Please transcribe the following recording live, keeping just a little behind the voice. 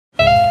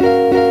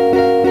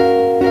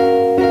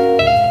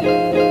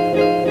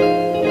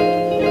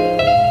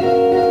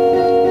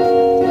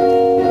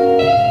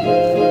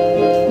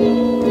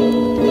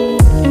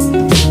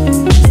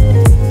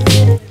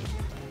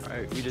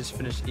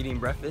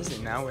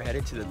we're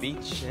headed to the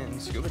beach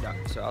and scuba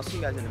dive. So I'll see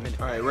you guys in a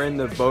minute. All right, we're in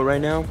the boat right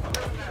now.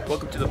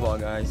 Welcome to the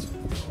vlog, guys.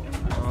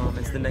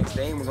 It's the next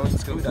day and we're going to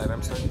scuba dive.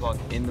 I'm starting the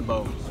vlog in the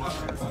boat.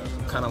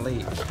 I'm kind of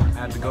late. I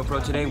have the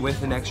GoPro today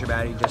with an extra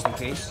battery just in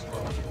case.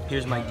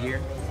 Here's my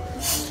gear.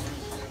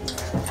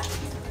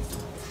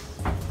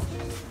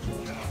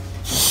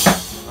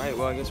 All right,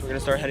 well, I guess we're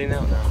gonna start heading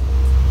out now.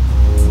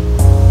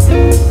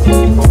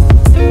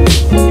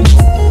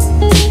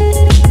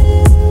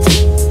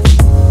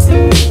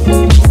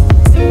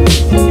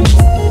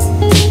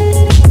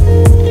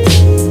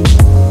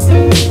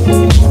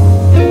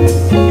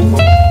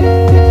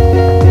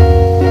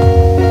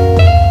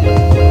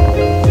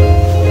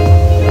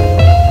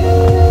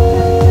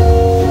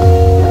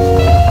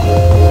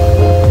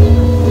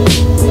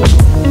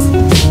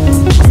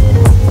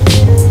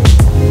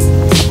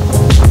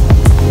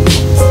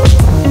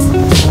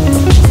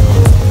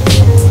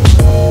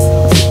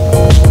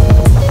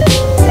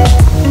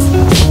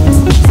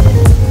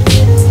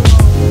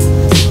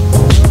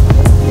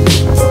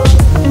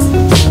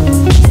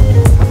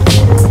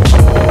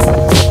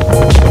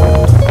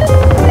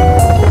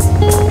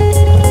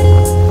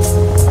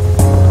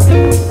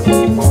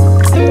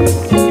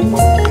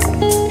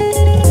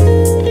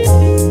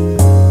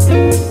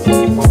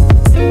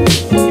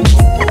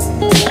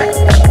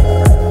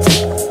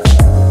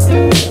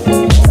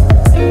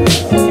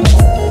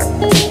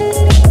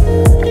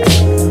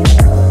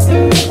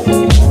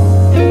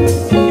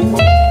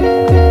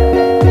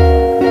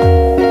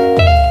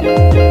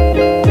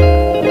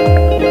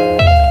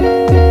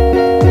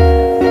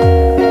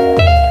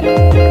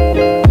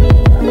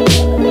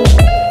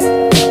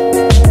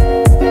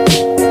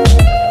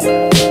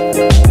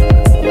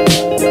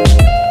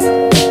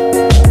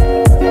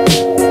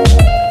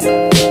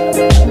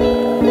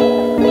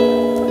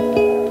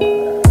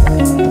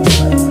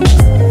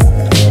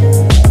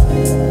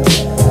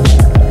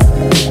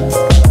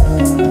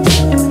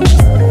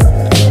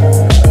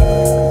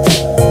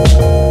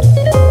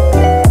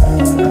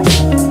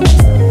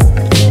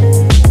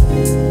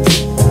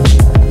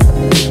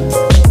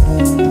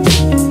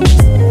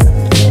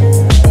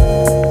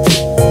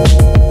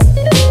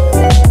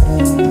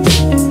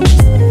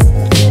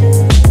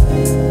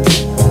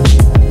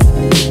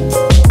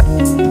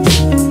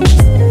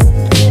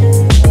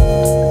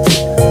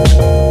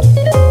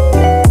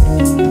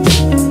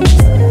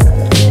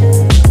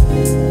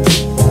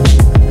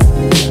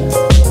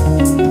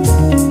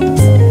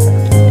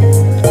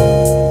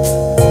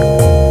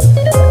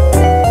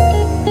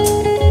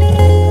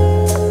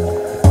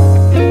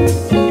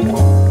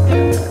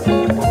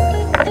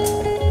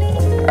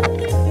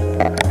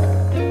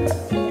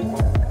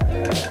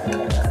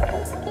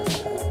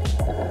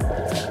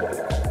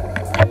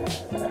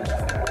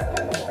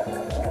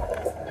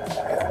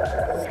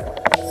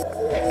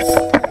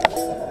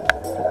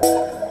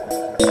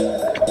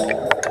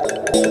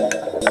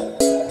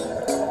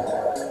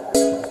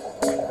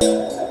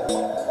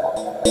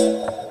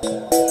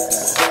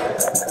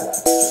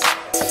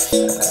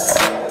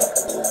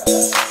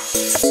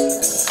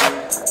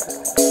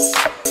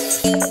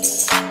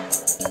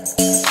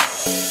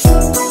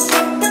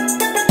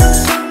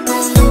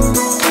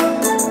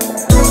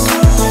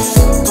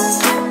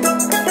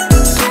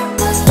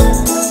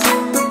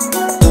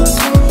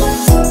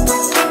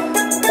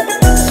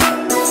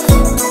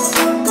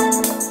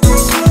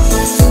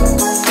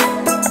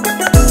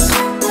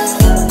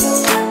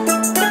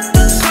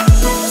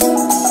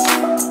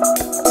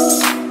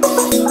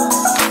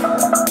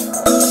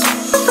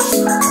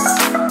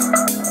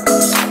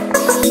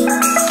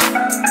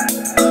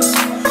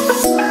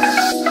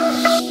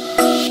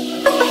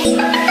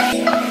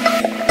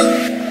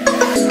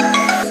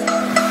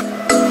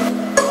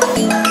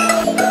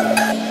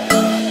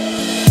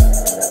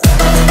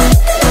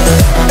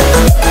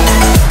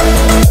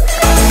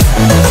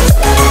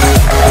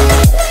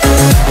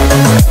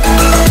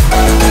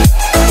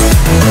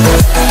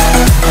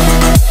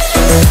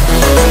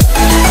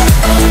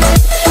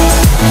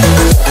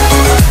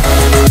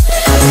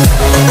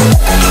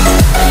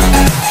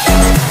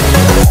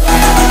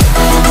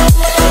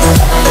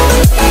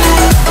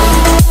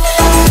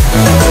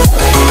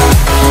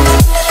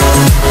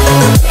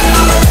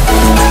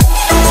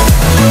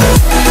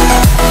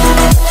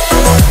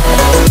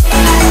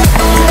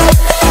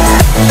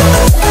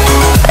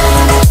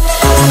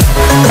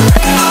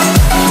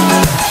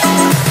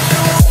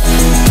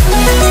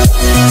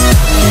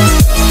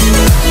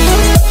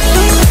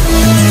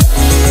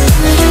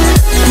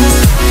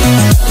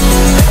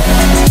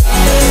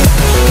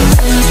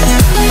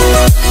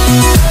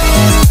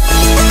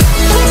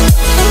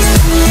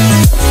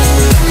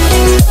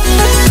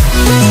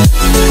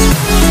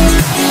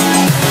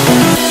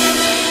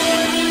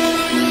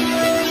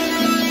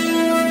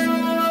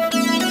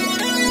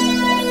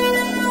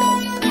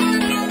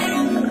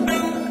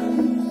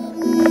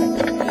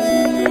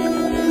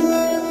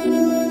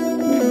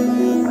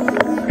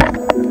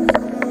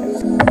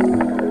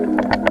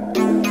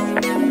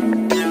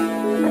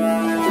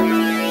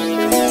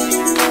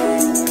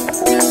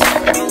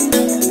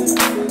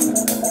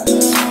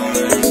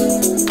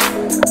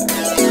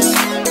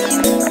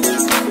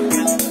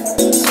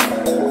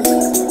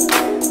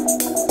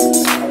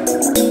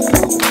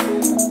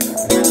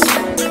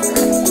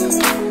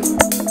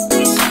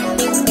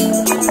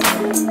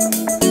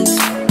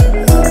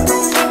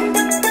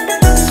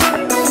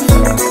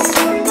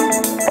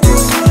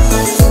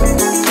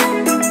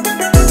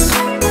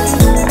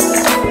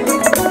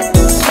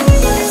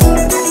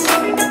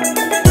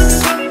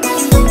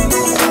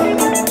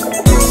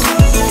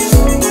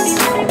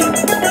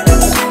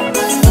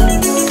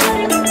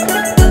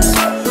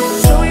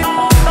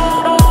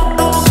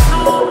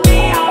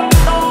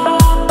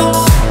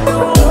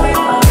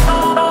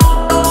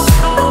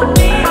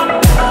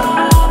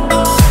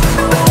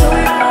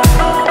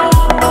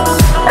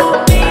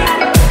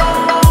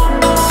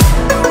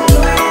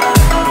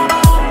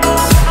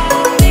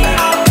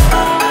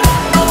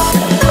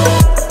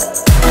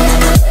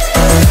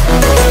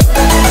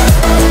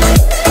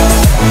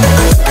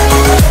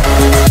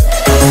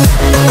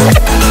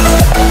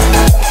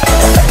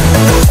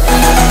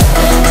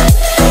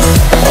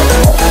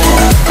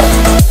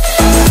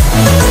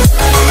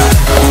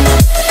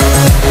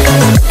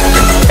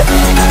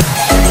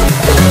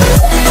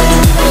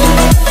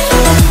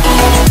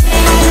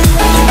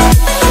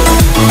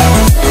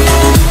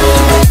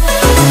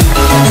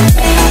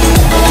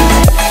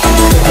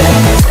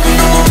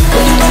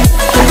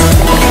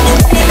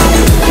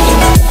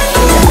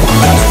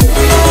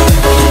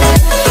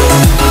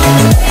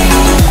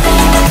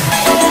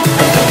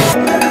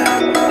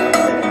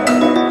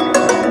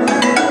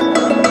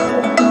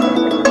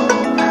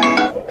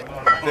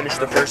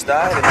 the first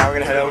dive, and now we're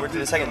gonna head over to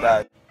the second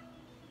dive.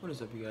 What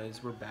is up, you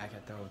guys? We're back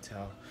at the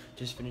hotel.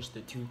 Just finished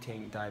the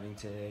 2-tank diving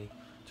today.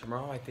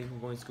 Tomorrow I think we're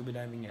going scuba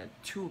diving at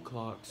 2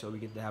 o'clock, so we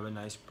get to have a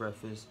nice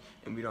breakfast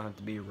and we don't have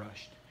to be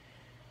rushed.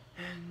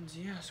 And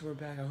yeah, so we're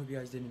back. I hope you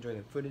guys did enjoy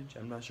the footage.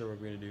 I'm not sure what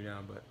we're gonna do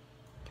now, but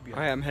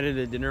alright, I'm headed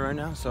to dinner right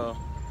now, so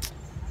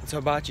it's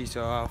hibachi,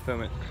 so I'll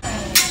film it.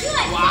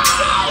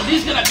 Wow,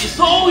 this is gonna be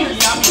so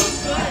yummy.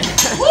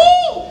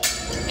 Woo!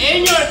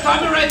 And your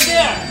tummy right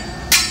there.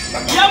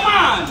 Yeah,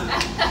 man.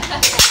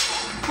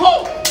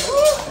 Woo!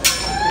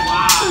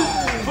 Wow.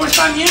 First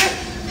time here?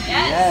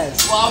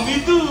 Yes. Wow,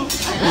 me too.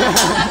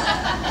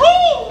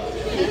 Woo!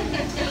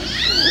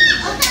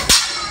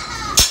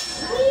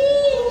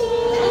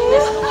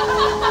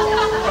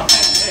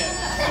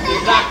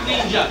 Black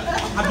Ninja.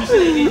 Have you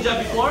seen a ninja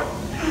before?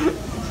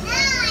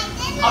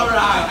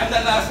 Alright, and the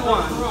last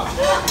one.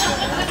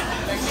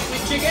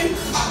 With chicken?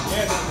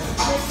 Yes.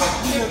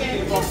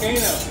 Chicken.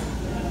 Volcano.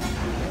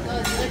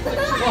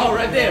 Oh,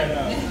 right there.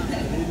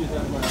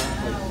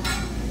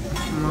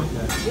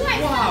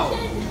 Wow.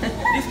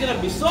 This is gonna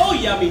be so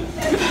yummy.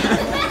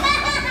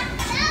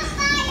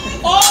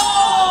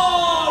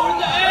 Oh, with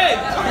the egg.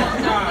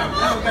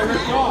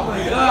 Oh my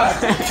god.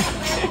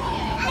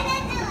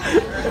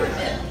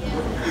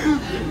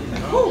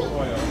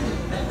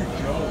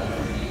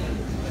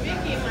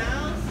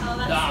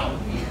 Wow,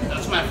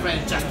 that's my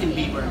friend Justin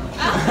Bieber.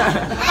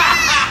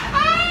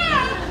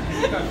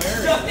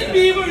 Justin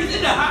Bieber is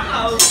in the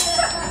house.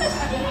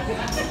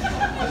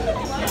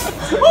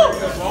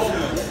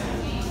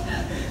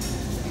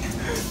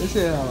 This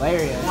is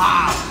hilarious.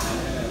 Wow.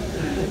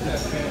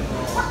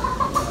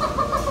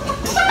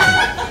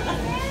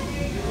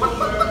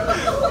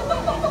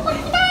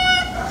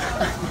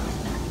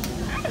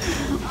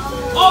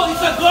 Oh,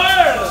 it's a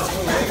girl.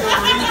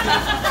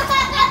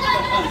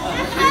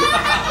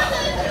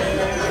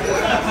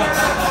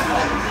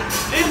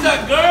 It's a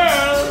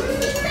girl!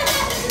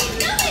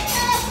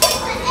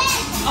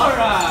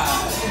 Alright!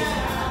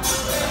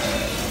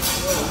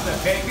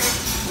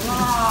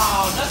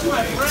 Wow, that's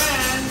my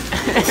friend!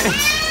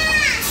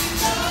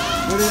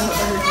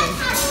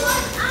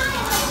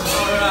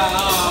 Alright!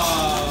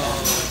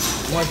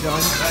 More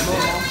John?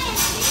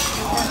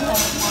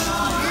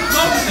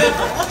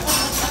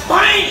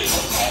 Bang!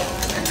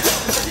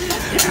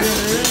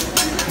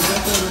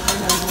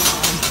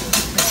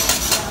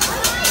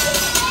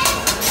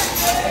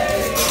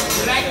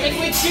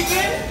 With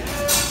chicken?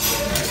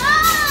 No!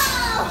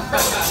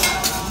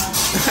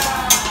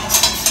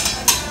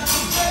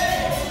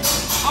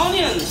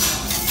 Onions.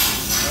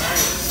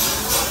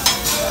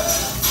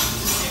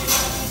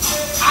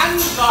 And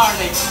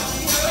garlic.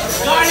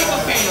 Garlic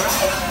okay,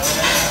 right?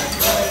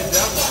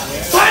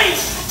 Bang!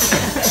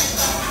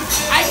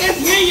 I can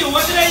hear you.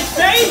 What did I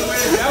say?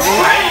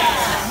 Bang!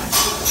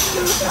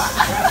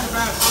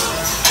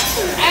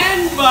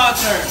 And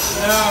butter.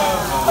 No.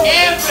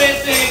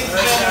 Everything's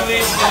better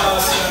with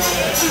butter.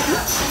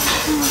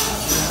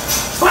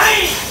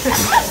 Bang!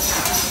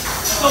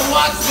 So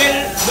what's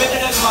better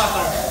than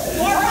butter?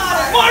 More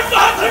butter. More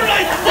butter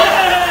right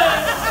there.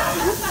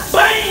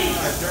 Bang!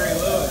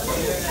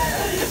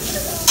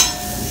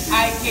 I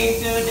came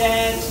to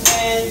dance,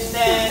 dance,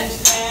 dance,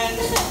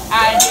 dance.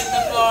 I hit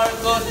the floor,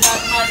 goes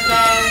not my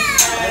dance,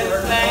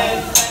 dance,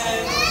 dance,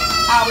 dance.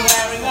 I'm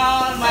wearing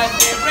all my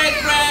favorite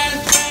brands.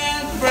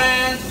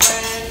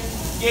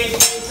 Give me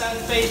some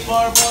space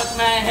for both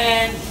my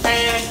hands.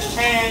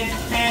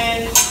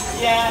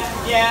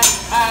 Yeah,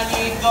 and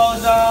it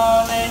goes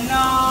on and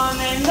on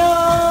and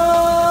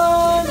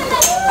on.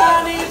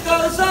 And it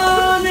goes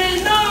on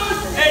and on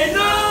and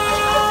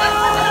on.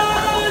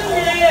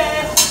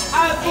 Yeah, I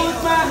put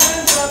my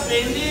hands up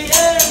in the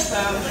air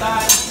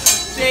sometimes,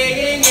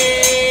 singing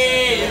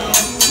it.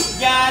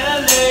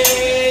 Gotta let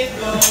it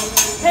go.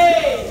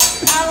 Hey,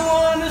 I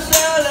wanna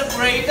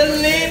celebrate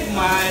and live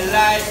my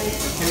life,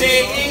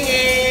 singing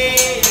it.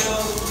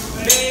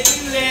 Baby,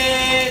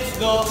 let's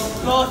go.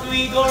 Cause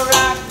we go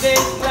rock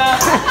this club.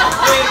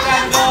 We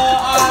can go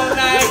all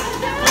night.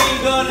 We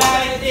go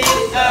light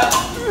it up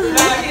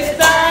like it's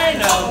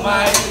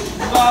dynamite.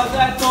 Cause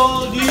I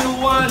told you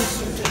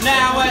once,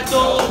 now I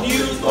told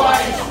you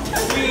twice.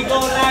 We go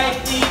light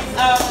it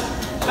up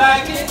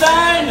like it's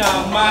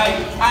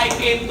dynamite. I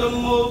came to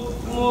move.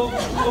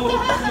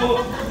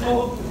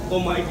 Oh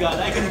my god,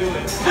 I can do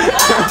it.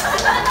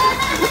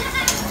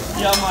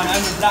 Yeah man,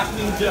 I'm a black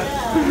ninja.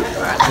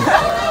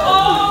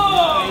 Oh!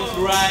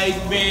 Rise,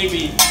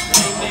 baby.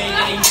 Ding, ding,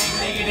 ding,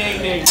 ding, ding,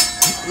 ding.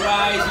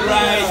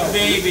 Rise,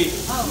 baby.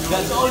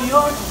 That's all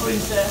yours,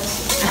 princess.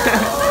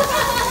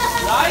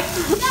 Right?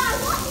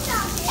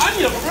 I'm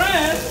your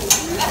friend.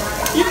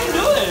 You can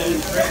do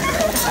it.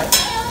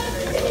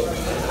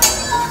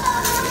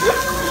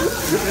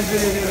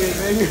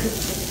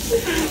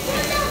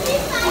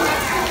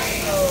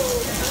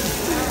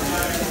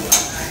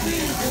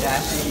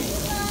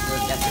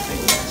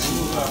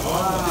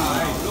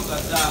 Wow, look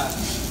at that.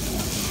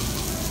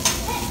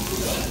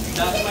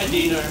 That's my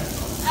dinner.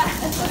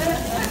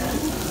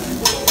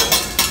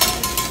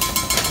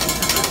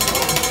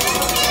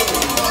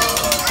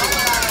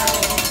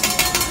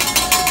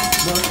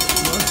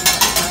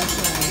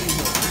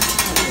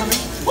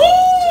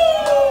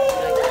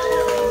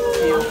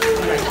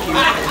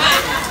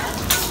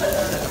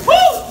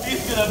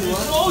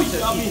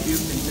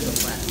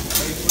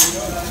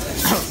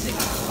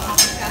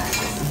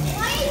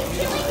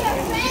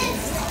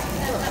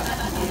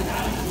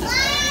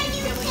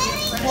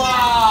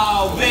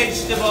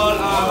 Vegetable,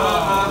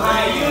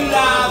 you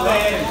love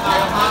it.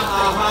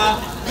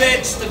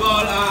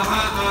 Vegetable,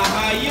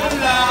 you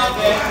love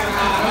it.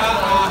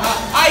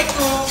 I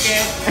cook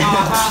it,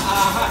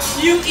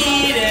 you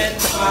eat it.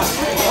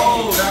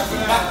 Oh,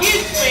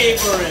 his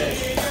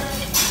favorite.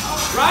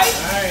 Right?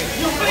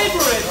 Your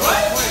favorite,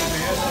 right?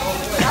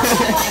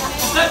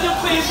 Is that your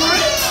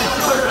favorite?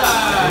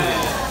 Alright.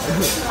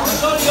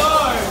 It's all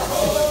yours.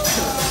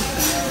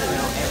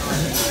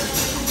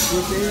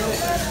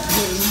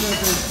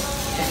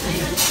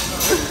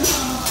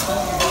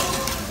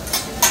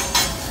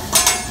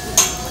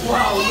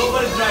 Wow,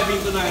 nobody's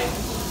driving tonight.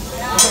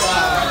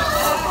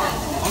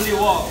 Only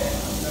walk.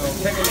 No,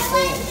 taking the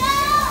phone.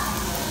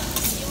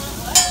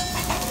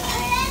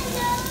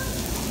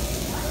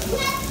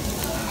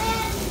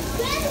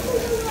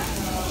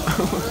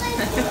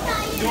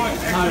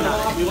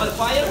 You want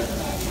fire?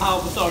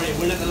 Oh, sorry,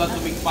 we're not allowed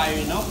to make fire,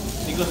 you know?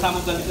 Because some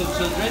of the little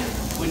children,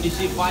 when they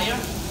see fire,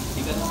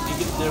 they get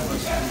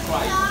nervous and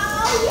cry.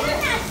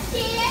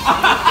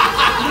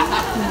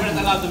 We're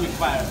not allowed to make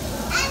fire.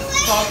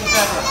 Salt and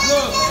pepper.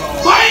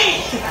 Fire!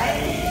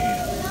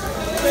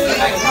 You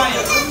like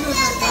fire?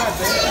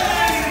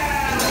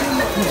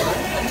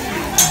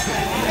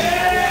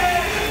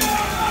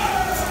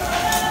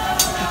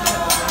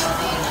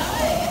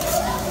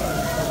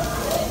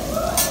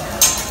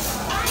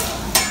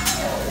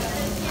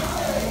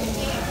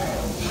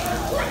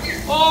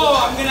 Oh,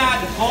 I'm gonna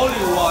add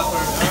holy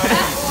water.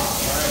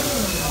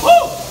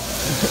 Woo!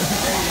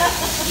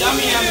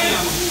 Yummy, yummy,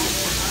 yummy.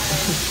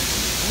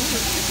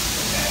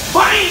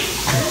 Bang!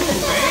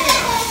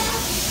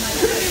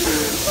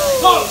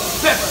 Salt,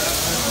 pepper.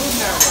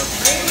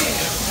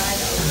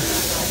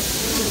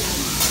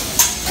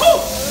 Woo!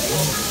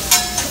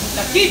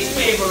 The kids'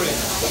 favorite.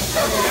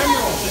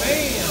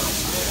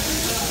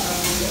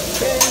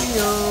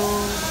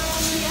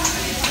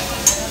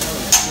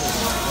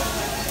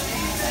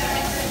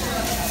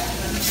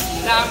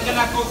 Now I'm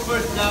gonna cook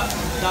first the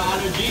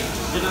allergy.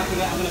 Then I'm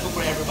gonna cook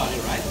for everybody,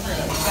 right?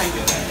 Thank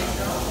you.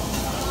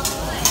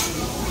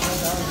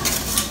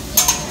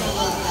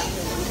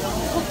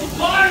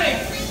 Morning!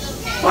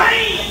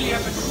 Bang!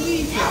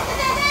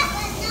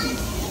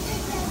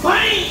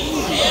 Bang!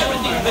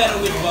 Everything better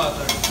with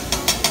butter.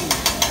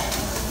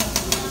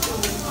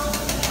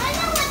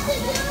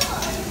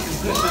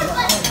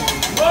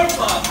 More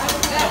butter.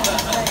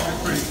 That's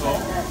pretty cool.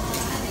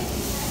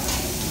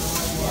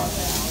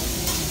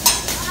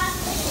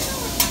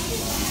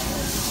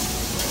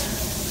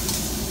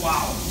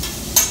 Wow.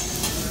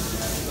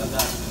 Look at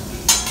that.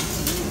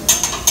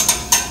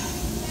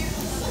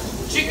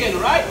 Chicken,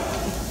 right?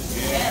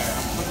 Yeah.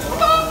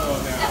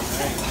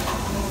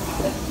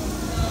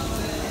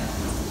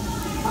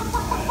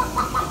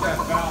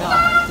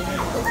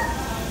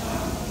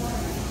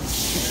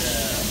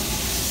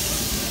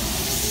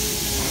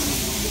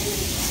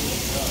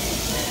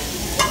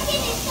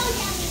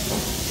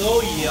 So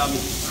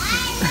yummy.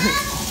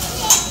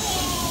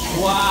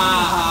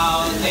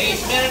 Wow,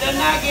 tastes better than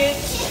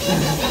nuggets.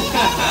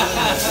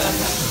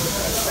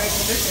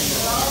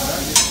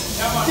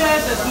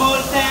 Just a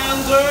small town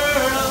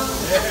girl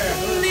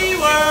in the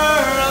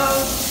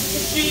world.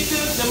 She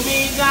took the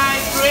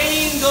midnight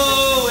train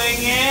going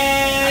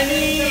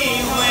anywhere.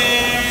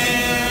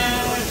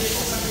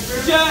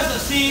 Just a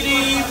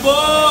city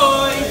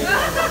boy,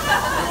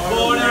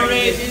 born and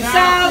raised in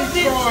South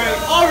Detroit.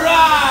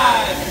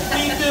 Alright,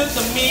 he took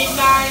the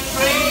midnight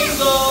train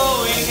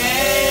going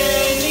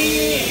anywhere.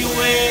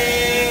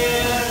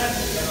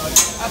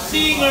 A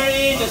singer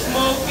in the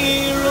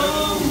smoky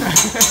room,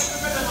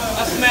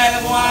 a smell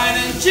of wine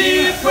and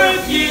cheap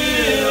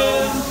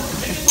perfume.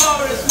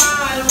 For a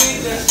smile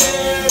with a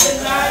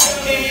certain light,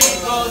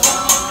 it goes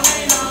on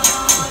and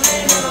on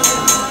and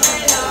on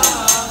and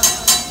on.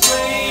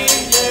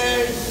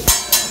 Strangers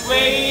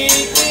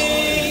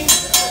waiting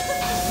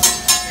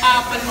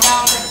up and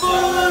down the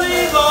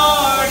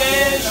boulevard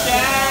and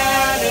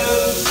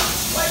shadows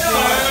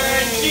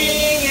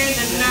searching in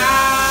the night.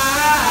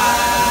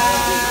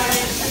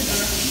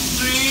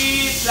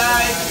 Streets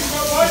like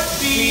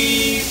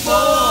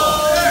people,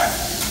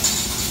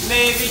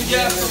 maybe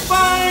just a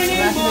fine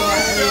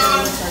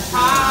emotion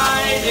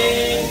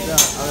hiding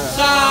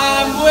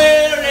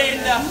somewhere in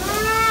the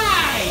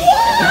night.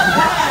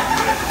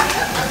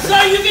 So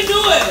you can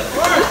do it.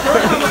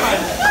 Come on,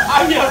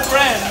 I'm your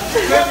friend.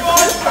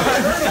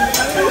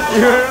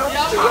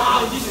 Wow,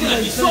 this is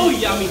gonna be so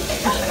yummy. You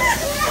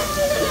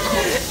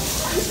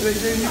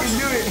can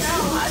do it.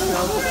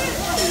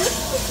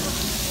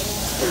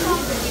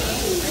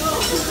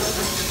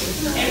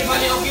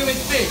 Anybody okay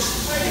with fish?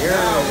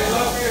 Yeah.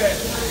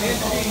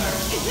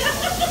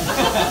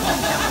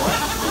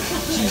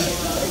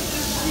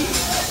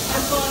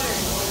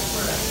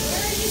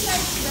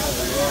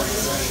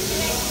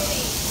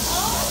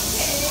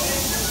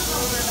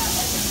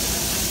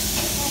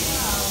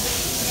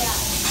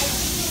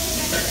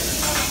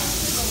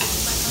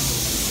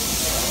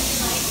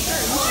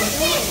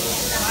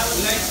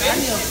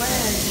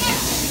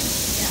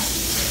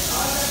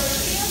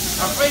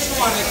 A fresh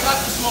one, I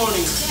caught this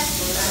morning.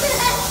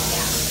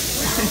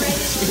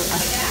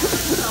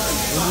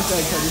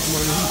 this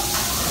morning.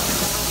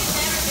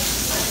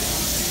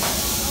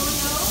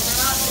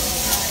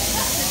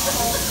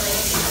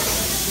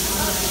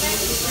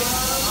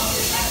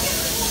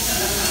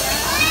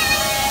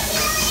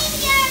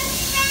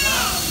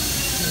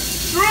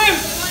 Shrimp!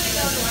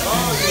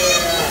 Oh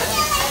yeah!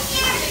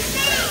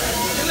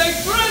 You like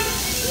shrimp?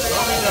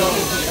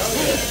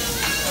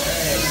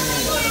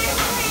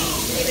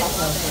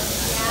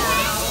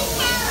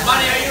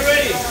 Buddy, are you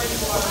ready?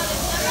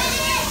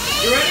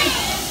 You ready?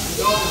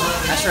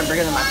 That shrimp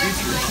bigger than my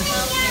future.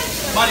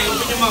 Buddy,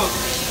 open your mouth.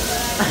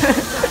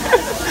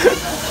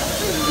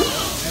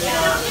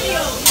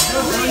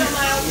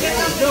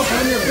 Jump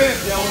on your bed,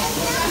 Dylan.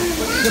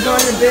 Jump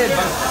on your bed.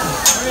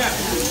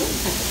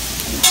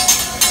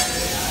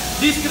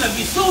 This is gonna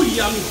be so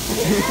yummy.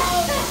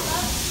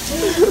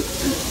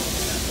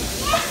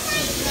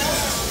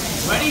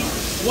 Ready?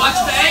 Watch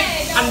the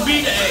egg and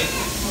beat the egg.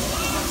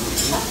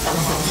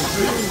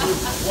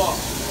 Walk.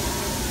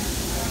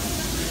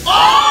 Oh!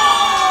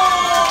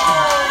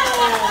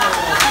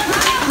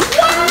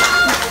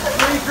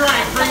 Free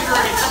drink, free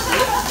drink.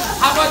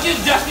 How about you,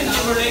 Justin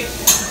Timberlake?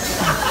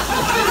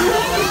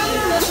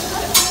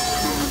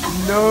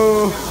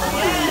 No.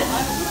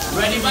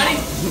 Ready, buddy?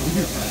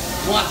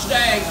 Watch the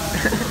egg.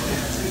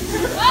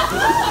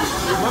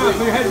 Mama,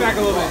 put your head back a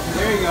little bit.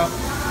 There you go.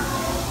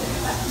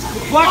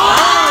 Block. Oh!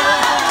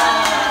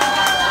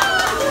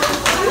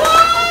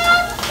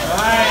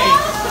 Nice.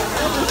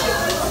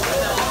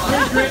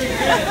 Great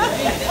again.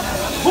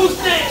 Who's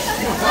next?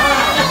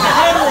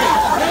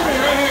 Henry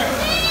right here.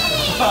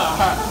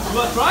 You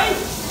want to try?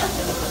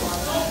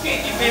 Okay,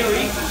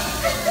 Henry.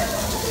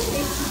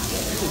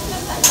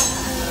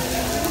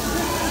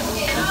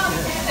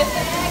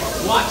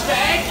 Watch the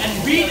egg and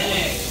beat the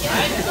egg,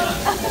 right?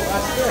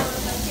 That's good.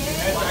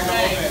 Head back a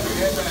little bit.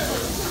 Head back.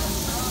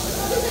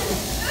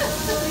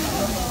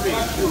 3,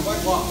 2,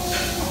 1.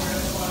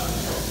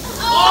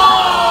 Oh!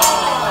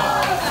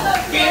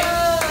 Okay,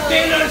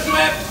 Taylor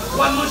Swift,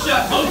 one more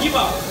shot. Don't give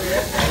up.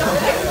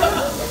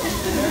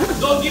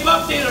 Don't give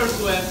up, Taylor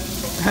Swift.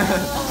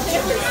 Head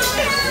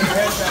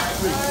back.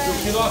 3.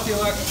 You lost the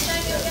election.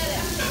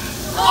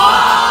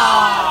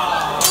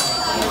 Oh!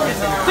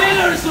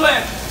 Taylor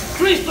Swift,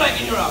 3 strikes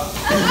and you're out.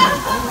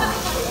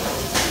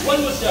 One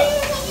more shot.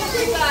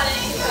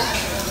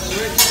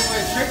 Ready to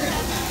my chicken?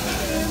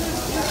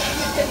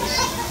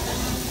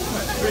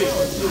 3,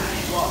 2,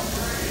 1.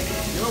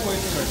 You're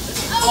wasting our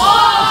chicken. Oh!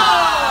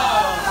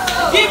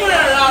 Give her a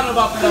round of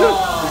applause.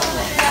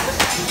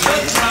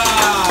 Good try.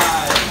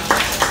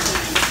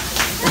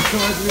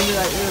 Someone's really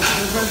like,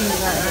 this person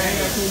is like,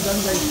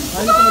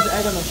 why is so much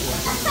egg on the floor?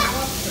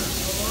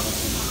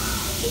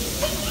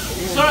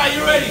 Sir, are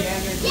you ready?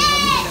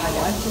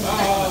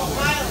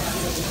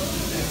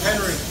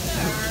 Henry.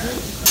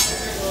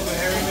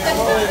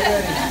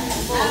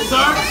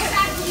 Sir?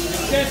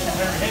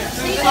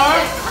 Sir?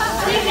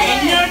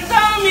 In your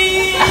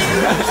tummy!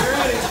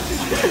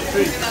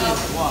 3, 2,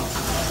 1.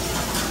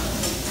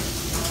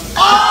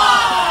 Oh!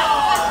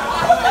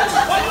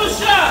 One more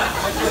shot!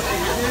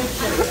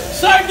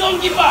 Sir, don't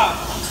give up!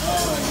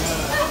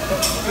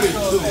 3, 2,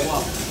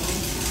 1.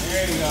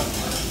 There you go.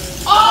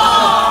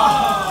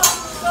 Oh!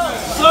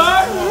 Sir?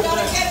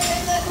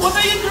 What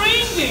are you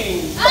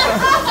drinking?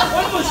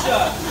 One more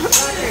shot.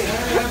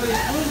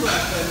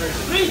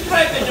 3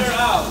 strikes and you're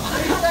out.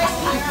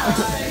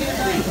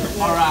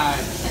 Alright.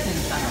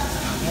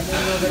 And then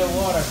a little bit of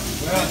water.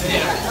 Well,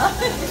 There.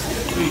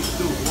 3,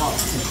 2, 1.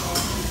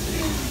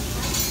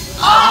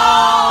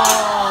 Oh!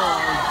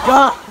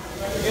 God.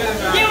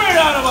 Give her a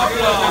round of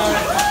applause.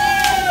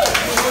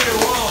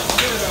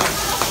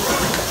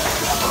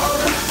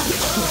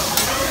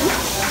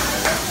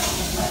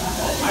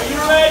 Are you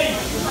ready?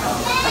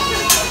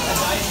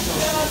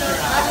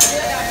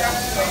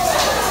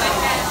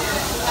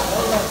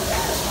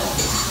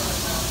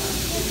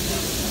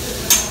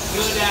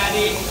 Good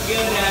daddy,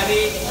 good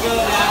daddy, good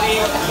daddy,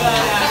 good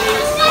daddy,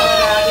 good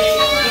daddy,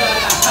 good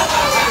daddy.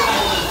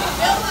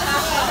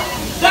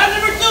 Shot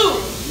number 2.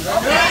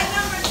 Okay,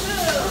 number 2.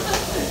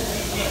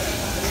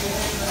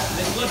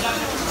 Let's go down.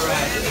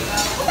 Alright.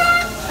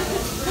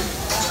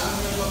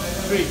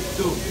 3,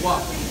 2,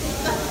 1.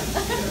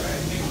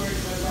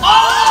 Oh!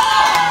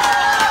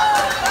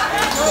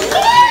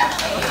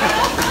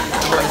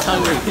 Boy's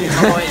hungry.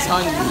 Boy's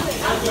hungry.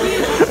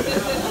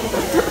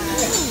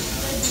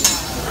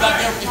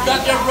 Is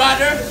that your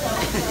brother?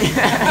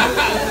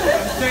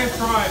 Same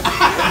tribe.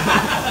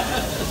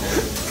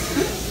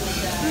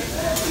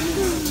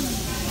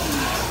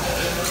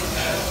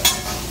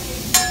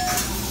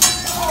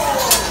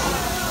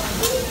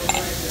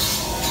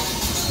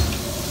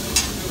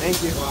 Thank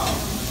you. Wow.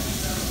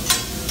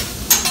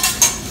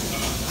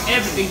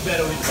 Everything's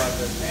better with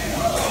butter.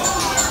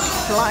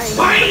 Flying.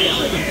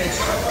 Bang!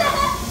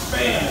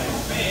 Bam!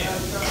 Bam!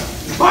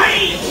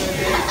 Bang!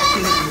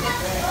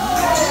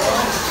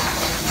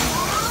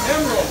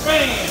 Emerald!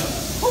 Bam!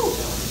 Woo.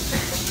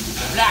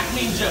 Black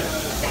Ninja!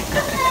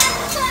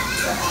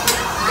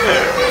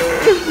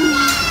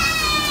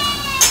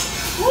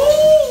 Woo!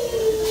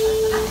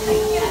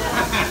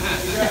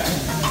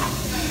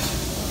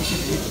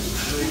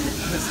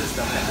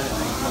 stuff.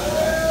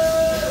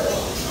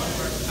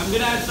 I'm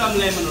gonna add some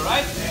lemon,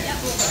 alright?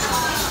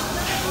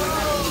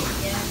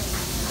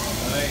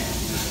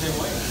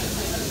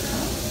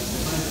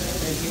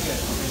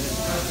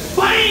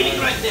 Bang it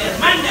right there!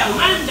 Man down,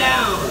 man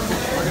down!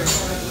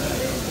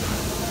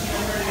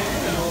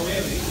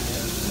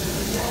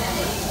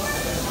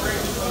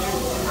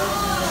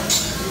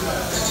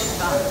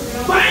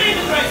 Bang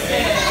it right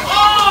there!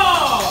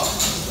 Oh!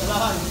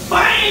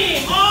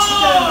 Bang!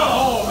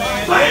 Oh!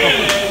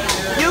 Bang!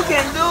 You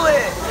can do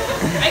it!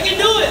 I can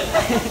do it!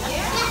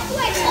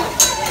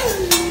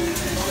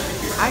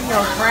 I'm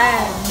your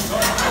friend.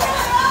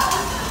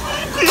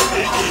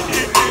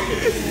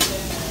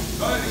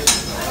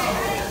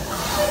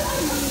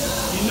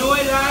 You know I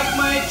like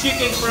my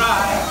chicken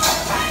fried.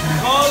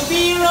 Cold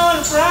beer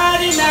on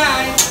Friday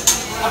night.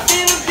 I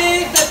feel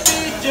big, that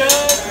feels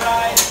just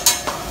right.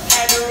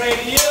 And the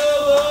radio.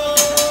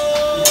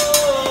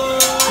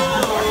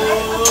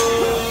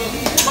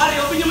 Buddy,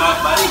 open your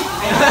mouth, buddy.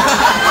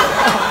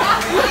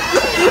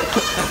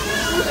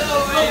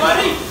 Go,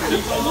 buddy.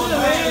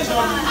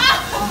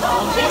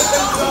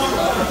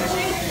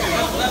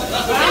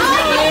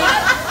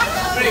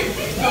 Three,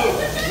 two,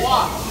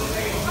 one.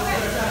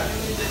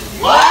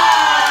 Wow!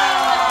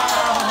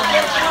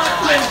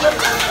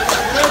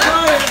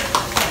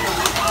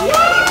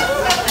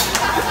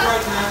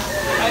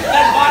 Like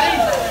that, buddy?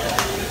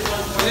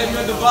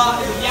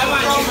 Yeah,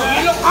 man,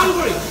 you look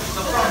hungry.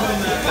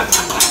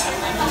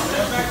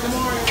 Back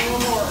tomorrow and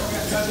one more.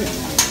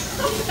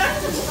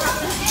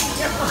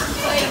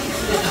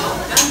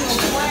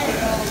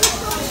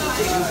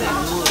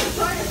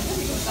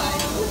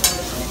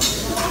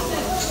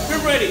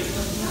 You're ready.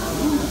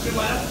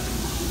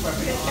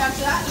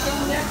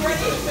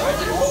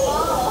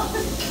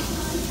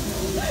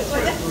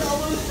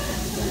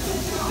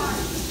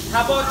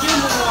 How about you,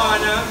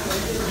 Moana?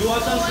 You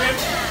want some shrimp?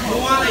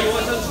 Moana, you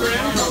want some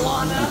shrimp?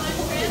 Moana.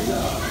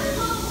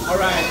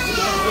 Alright.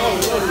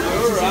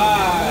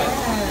 Alright.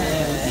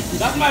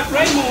 That's my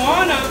friend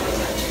Moana.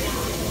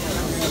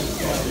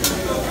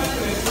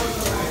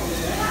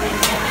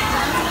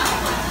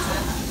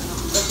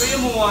 That's for you,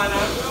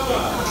 Moana.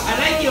 I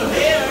like your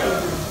hair.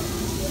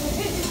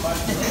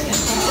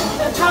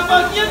 How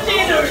about you,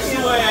 Taylor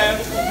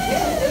Swift?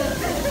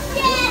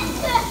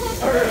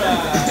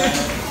 Alright.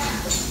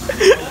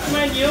 That's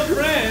my new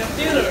friend,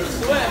 Taylor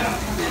Swift.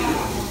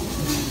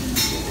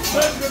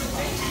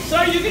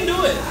 Sir, you can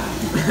do it.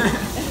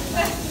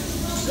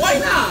 Why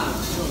not?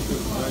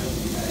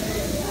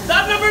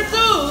 Stop number 2.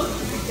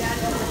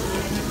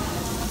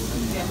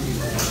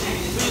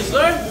 Please,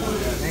 sir.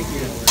 Thank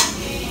you.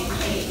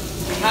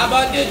 How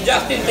about you,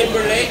 Justin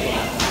Timberlake?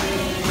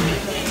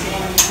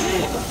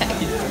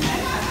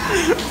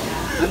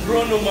 And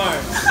Bruno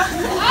Mars.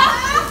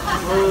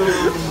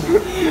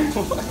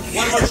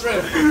 One more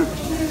shrimp.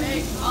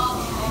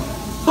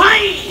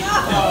 Bang!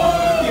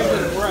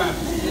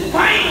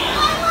 Bang!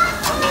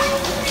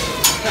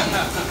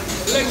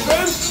 Leg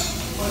shrimp?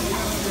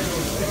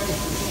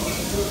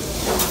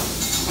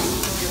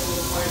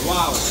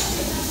 Wow.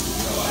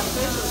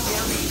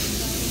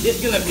 This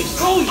is gonna be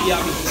so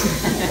yummy.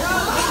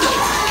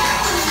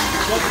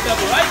 Want the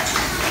double, right?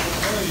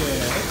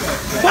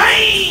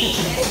 Bang!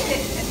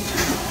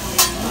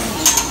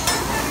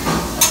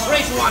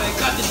 Race one I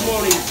got this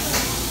morning.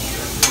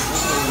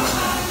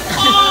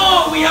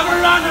 Oh, we have a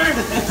runner.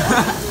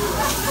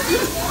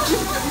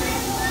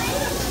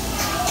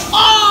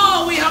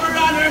 Oh, we have a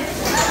runner.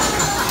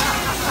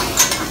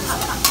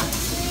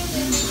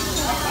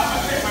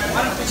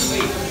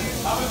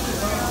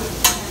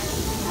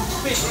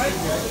 Fish, right?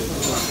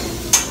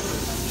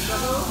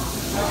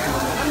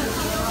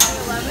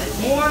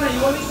 Moana, you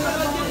want me to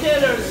come out your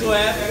Taylor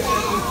Swift?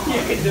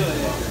 You can do it.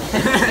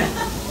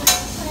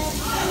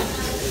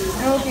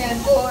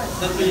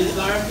 That's for you,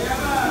 sir?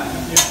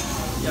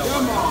 Yeah.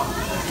 Come on.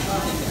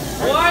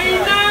 Why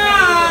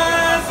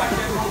not?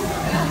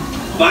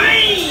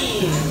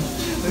 Bang!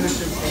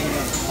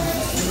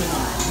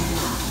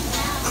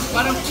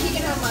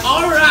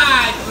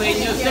 Alright, when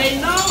you say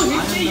no, he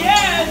say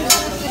yes.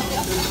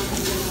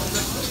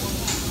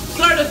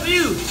 Start a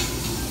few.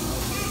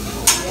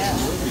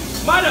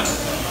 Madam,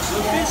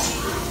 your fish.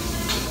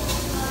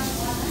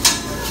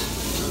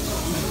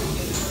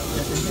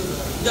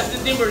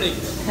 Justin Timberlake.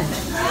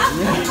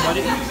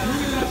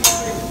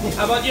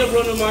 How about you,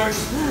 Bruno Mars?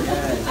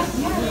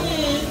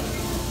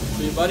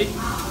 For you, buddy.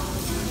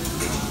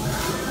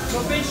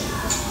 More fish.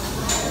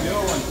 The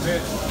other one,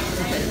 fish.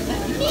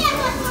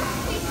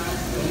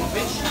 More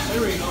fish.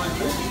 Henry, no,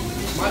 fish.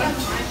 Madam?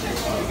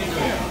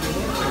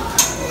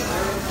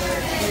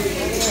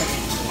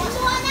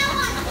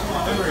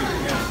 Henry,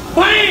 yeah.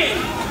 Bang!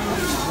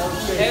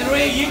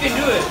 Henry, you can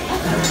do it.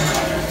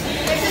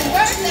 It's his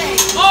birthday.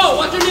 Oh,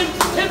 what's your name?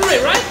 Henry,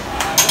 right?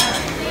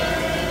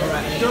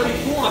 Alright,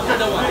 34 after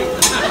the one.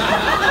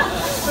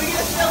 We're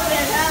gonna still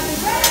say happy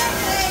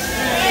birthday,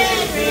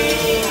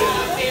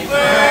 Happy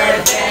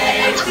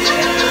birthday to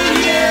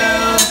you.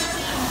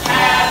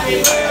 Happy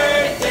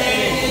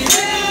birthday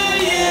to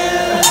you.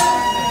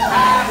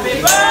 Happy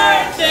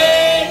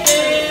birthday,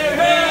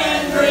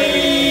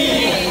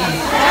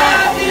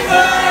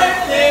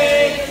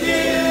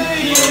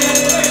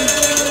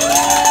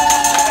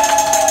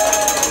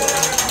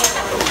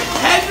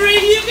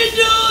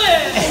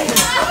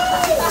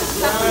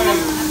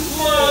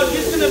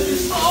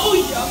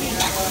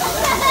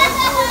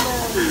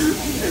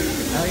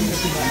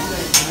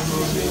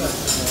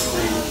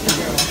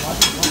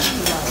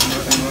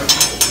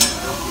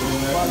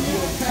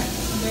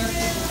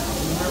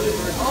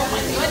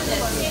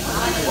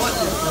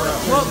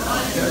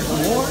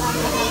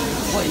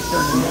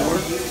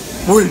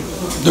 Wait,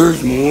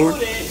 there's more?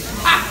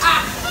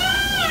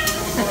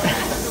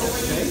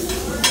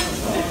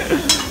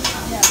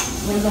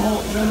 There's a whole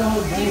bowl.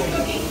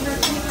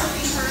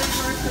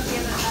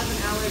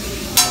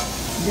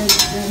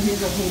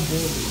 Here's a whole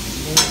bowl.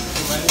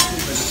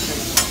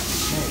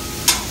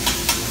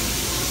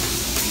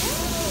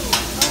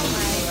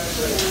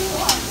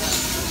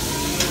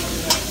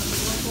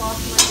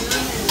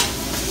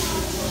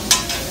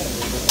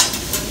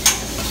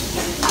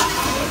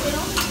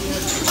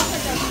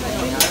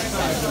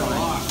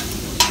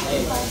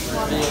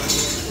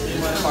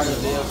 Part of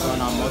the video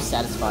going on most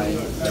satisfying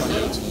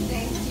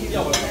 2018.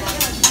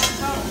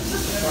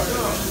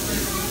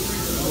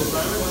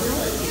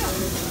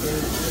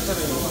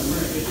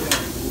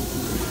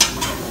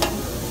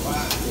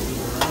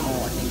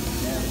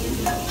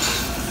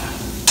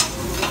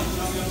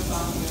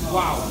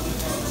 Wow.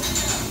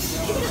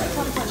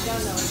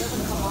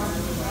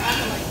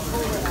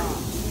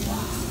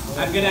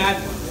 I'm gonna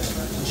add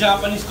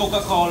Japanese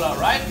Coca-Cola,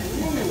 right?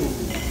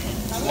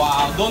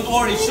 Wow, don't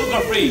worry,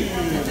 sugar free.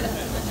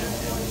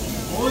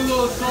 Only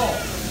little salt.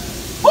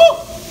 Woo!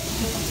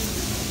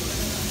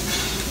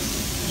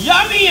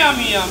 Yummy,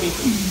 yummy, yummy.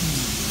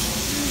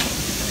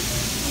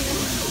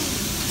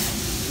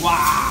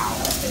 Wow.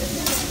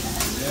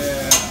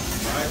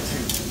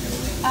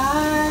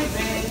 I've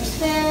been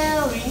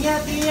staring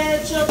at the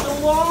edge of the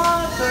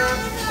water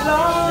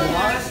long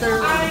as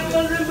I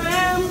can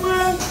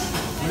remember,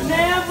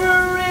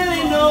 never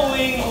really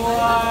knowing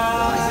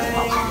why.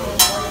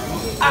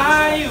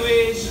 I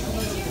wish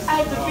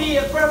I could be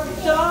a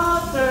perfect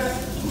daughter,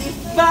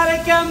 but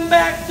I come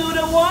back to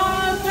the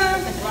water,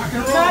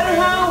 no matter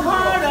how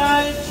hard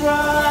I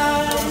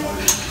try.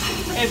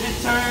 Every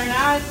turn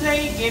I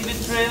take, every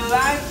trail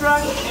I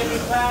trot, every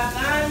path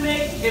I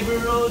make, every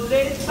road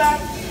leads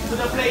back to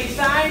the place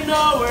I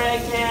know where I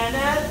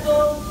cannot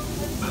go.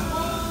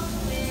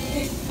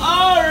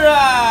 Alright!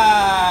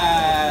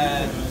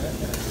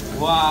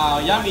 Wow,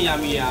 yummy,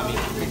 yummy, yummy.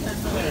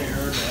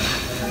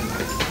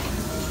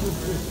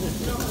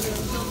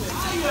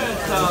 You're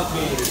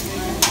talking.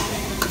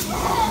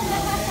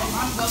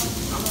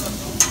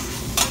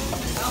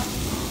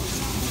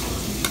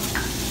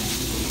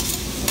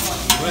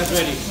 Where's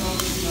ready?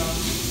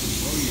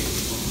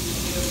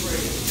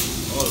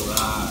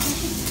 Alright.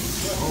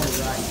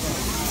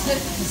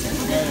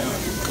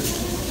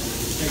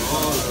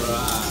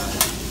 Alright.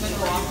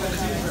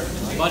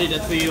 Buddy,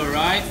 that's for you,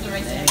 alright?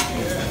 Thank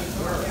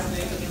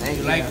you.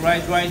 You like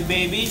fried rice,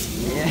 baby?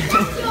 Yeah.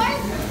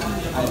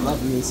 I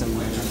love me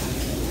some.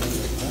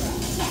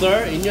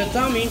 Sir, in your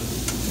tummy.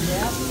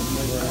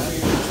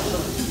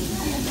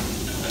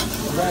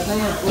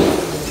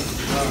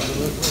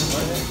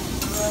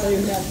 So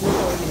you have food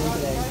poisoning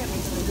today.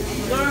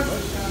 Sir, I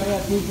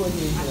have food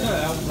poisoning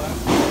today.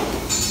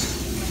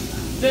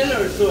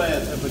 dinner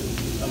sweat. After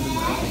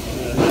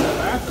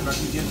I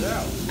can get it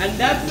out. And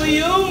that's for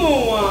you,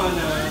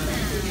 Moana.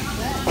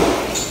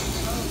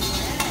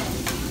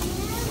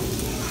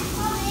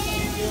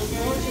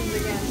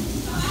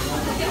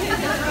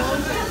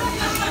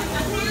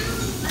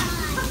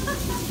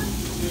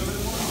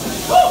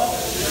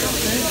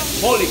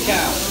 Holy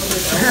cow.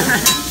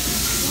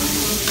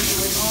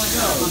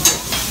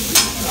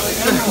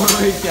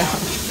 Holy cow.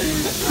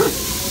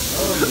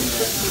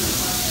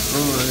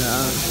 Oh my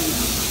god.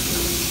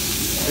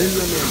 This is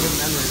gonna be a good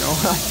memory to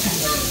watch.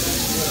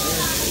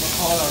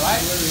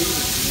 Alright.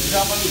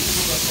 Japanese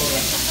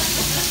Coca-Cola.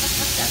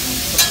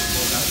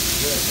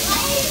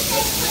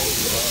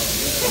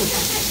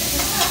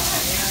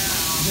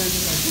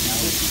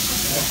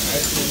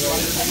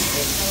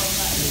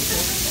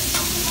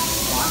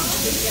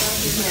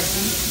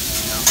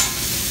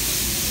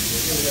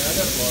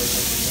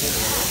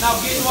 Now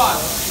guess what?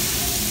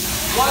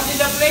 What's in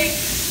the plate?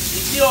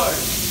 It's yours.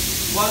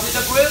 What's in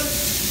the grill?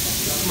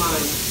 It's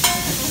mine.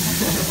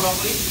 The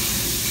broccoli.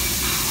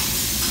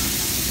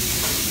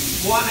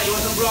 Moana, you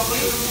want some broccoli?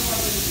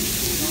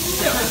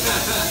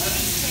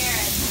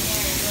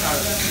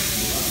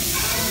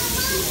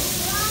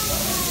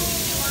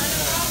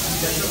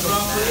 That's the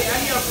broccoli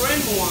and your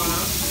friend Moana,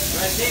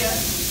 right there.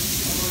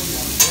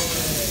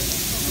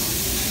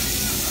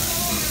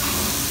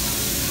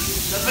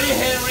 That's for you,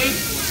 Henry.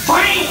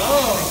 Bang!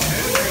 Oh,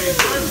 Henry's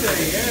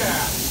birthday,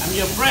 yeah. I'm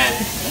your friend.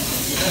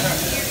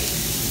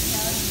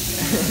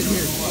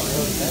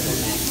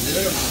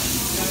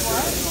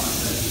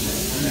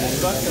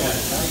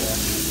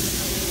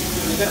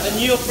 You got a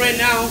new friend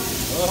now.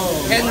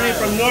 Henry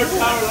from North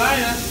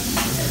Carolina.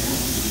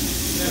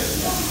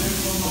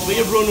 For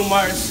you, Bruno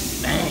Mars.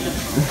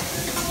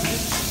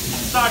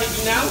 Start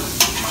eating now.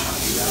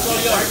 So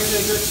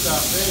yours. Good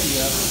stuff. There you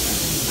go.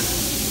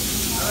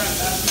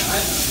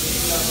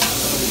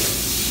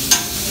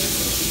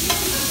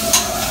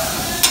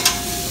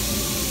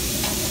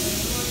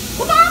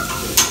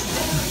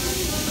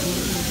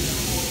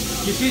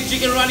 You see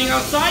chicken running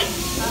outside?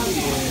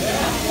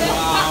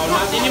 Wow,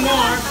 not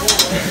anymore.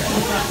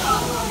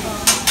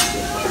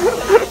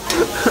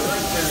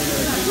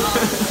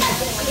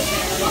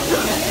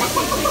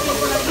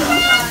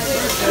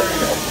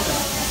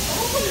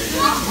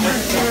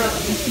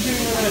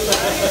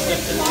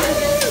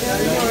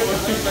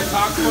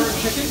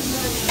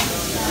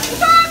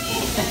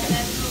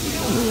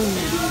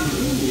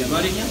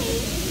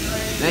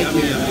 Thank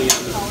you.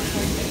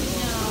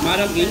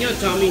 Madam Inyo,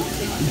 Tommy.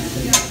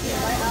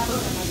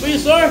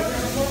 Please, sir.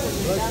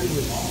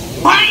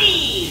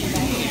 Bang!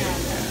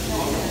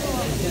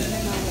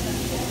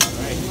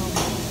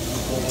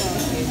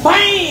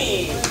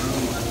 Bang!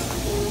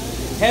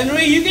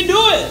 Henry, you can do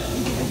it.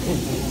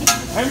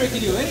 Henry can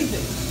do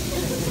anything.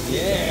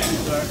 Yeah.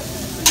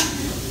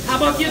 How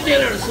about you,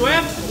 Taylor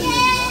Swift?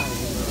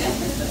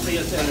 That's for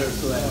you, Taylor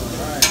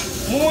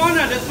Swift.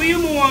 Moana, that's for you,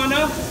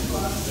 Moana.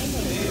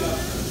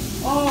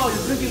 Oh,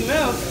 you're drinking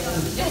milk.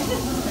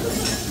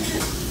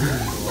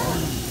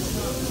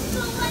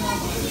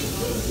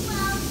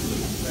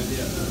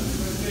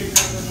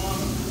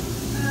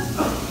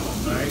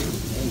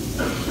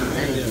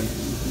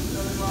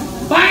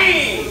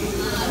 Bang!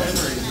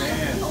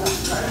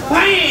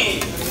 Bang!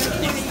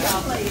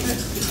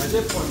 I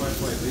did point my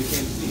plate, but you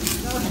can't see.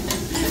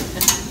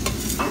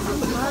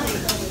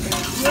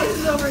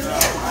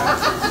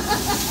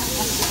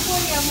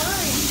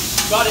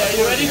 Buddy, are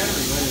you ready?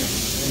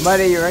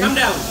 Buddy, you ready? Come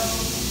down.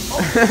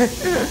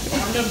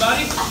 Come down,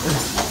 buddy.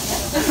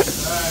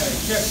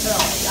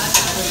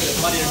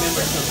 Buddy,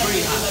 remember, it's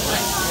very hot,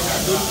 right?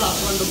 Don't stop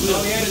on the wheel.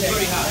 It's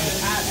very hot.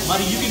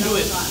 Buddy, you can do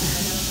it.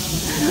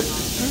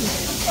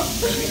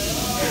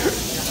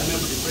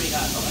 Remember, it's very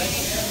hot, okay?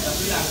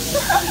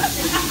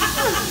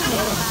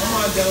 Come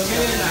on, Dylan,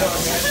 get in now.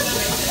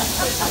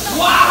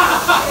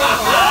 Wow!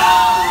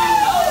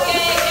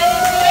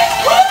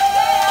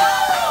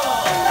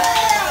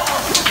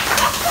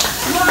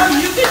 Wow,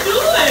 you can do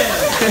it!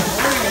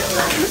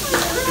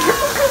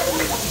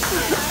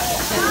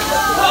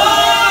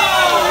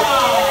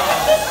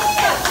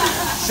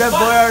 Chef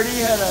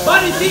Boyardee had a...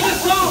 Buddy, sing a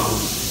song!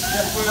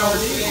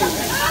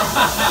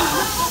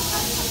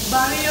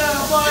 Buddy,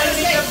 boy,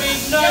 make a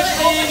big noise,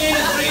 singing in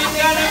the street,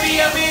 gonna be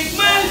a big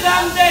man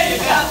someday.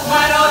 You got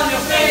mud on your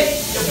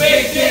face, your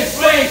face is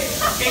great,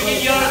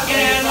 kicking your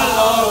can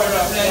all over the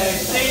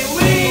place. Say,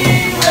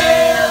 we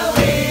will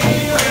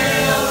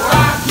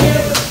rock you.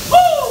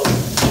 Woo!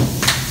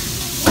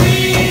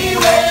 We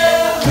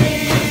will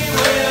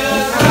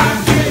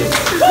rock you.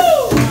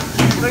 Woo!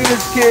 Look at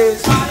this kid.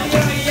 Buddy,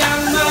 you're a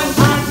young man,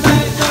 hard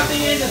man,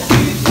 something in the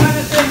street, trying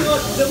to say good.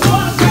 The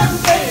water comes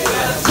away, you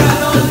got a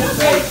smile on your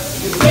face.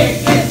 Your face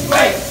is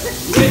great,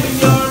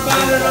 giving your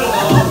banner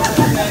all over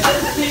the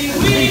place. See,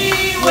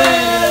 we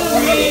will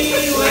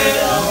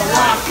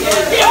rock you.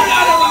 Give it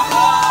out of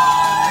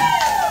applause.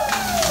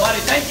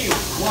 Buddy, thank you.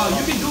 Wow,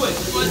 you can do it.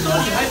 Let's go,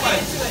 high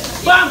five.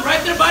 Bam,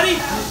 right there, buddy.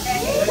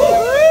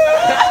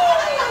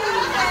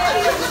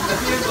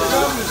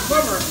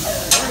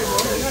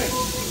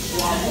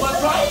 Wow, you want to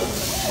try?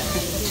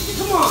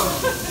 Come on.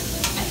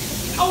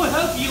 I will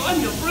help you.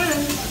 I'm your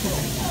friend.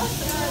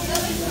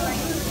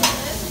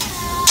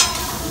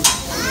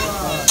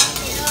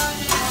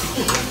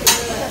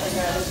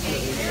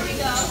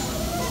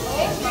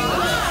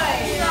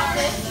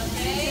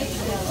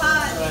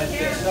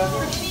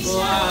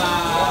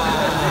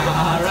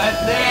 Wow, right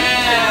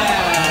there.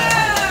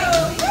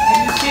 Can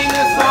you sing a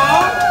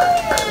song?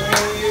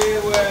 We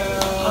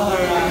will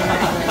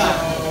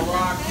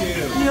rock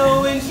you. You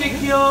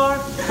insecure,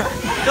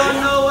 don't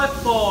know what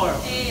for.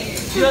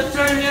 You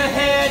turn your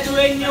head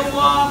when you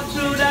walk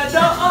through the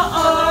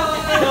door.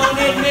 Don't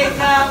need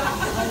makeup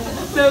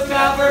to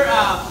cover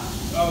up.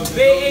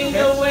 Being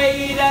the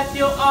way that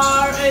you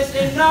are is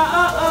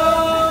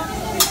enough.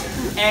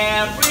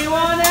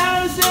 Everyone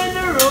else in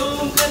the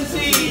room can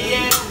see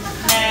it.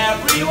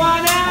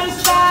 Everyone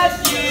else but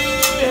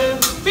you.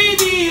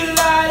 Baby, you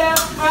light up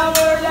my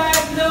world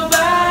like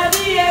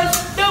nobody else.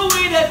 The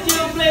way that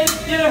you play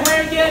your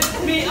hair gets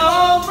me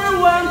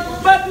overwhelmed.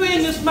 But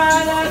when you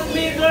smile at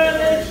me, girl,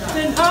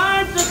 it's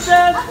hard to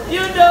tell.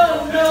 You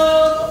don't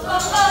know.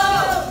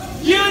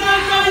 You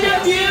don't know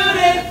you're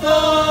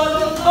beautiful.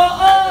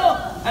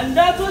 And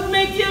that's what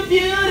makes you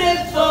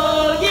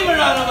beautiful. Give her a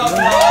round of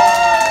applause.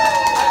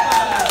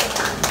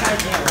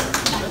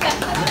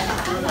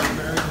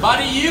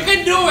 Buddy, you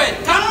can do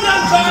it. Come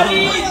down,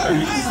 buddy.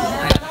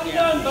 Come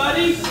down,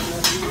 buddy.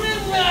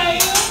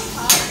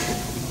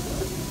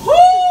 Woo!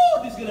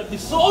 This is gonna be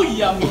so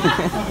yummy.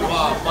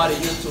 Wow, buddy,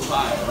 you're too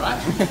high, alright?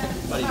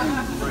 Buddy,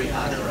 very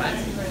hot, alright?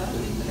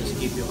 Just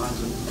keep your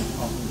hands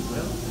on the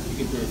grill. You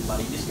can do it,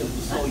 buddy. This is gonna be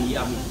so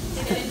yummy.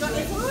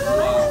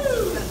 Wow.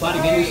 Buddy,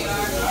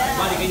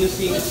 can you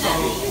sing a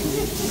song?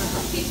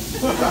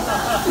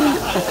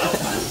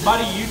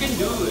 Buddy, you can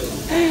do it.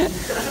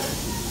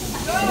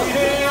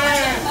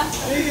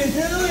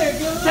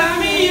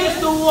 Tommy used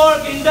to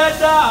work in the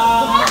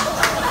dock.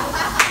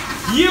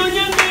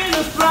 Union men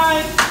of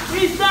strike.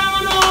 He's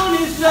down on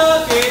his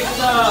lucky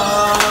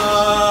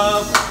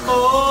stuff.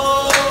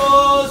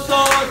 Oh, so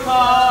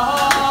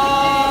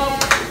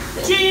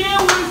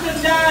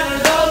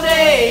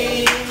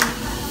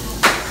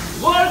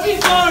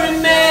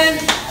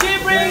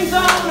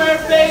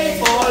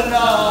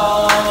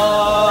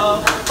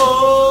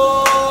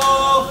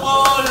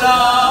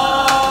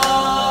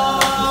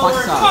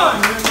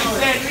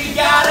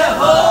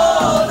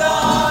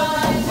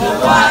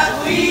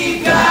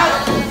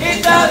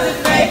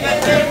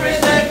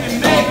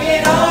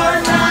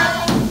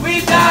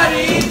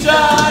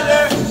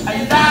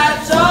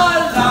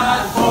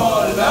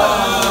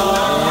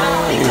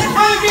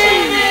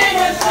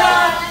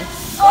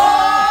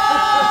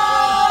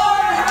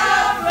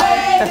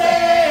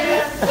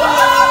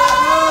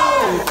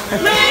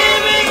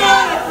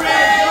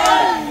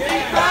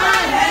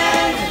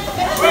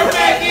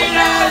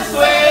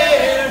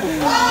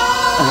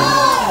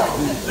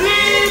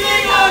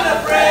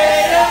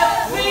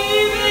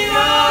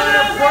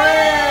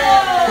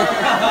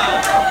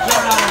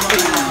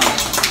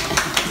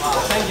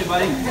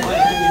buddy.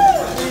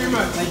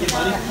 Thank you,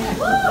 buddy.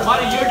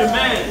 Buddy, you're the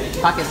man.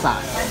 Pocket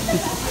size.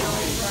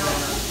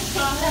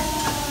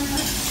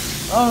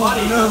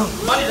 Buddy, no.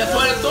 Buddy, that's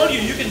why I told you.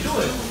 You can do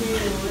it.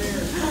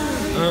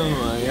 Oh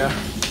my god.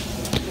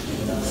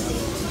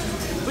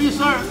 Please,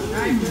 sir.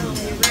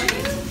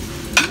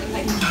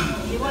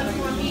 You want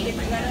more meat if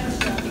you got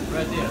extra.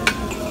 Right there.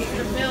 Get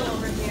your bill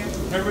over here.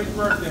 Henry's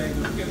birthday.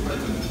 Let's get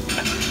presents.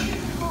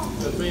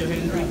 That's for you,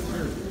 Henry.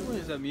 What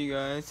is up, you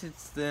guys?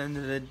 It's the end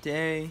of the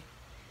day.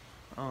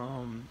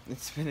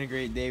 It's been a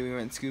great day. We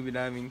went scuba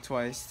diving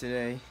twice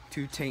today.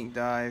 2 tank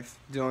dive.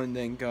 Dylan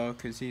didn't go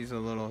because he's a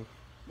little.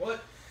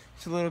 What?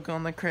 He's a little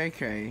on the cray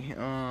cray.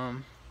 I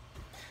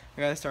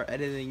gotta start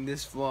editing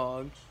this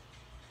vlog.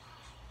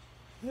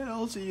 And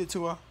I'll see you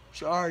tomorrow.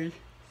 Sorry.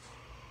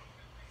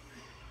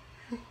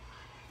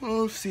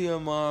 I'll see you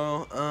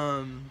tomorrow.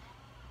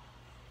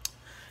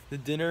 The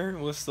dinner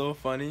was so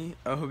funny.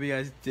 I hope you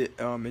guys did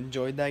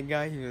enjoyed that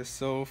guy. He was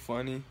so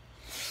funny.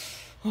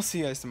 I'll see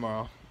you guys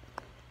tomorrow.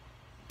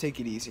 Take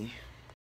it easy.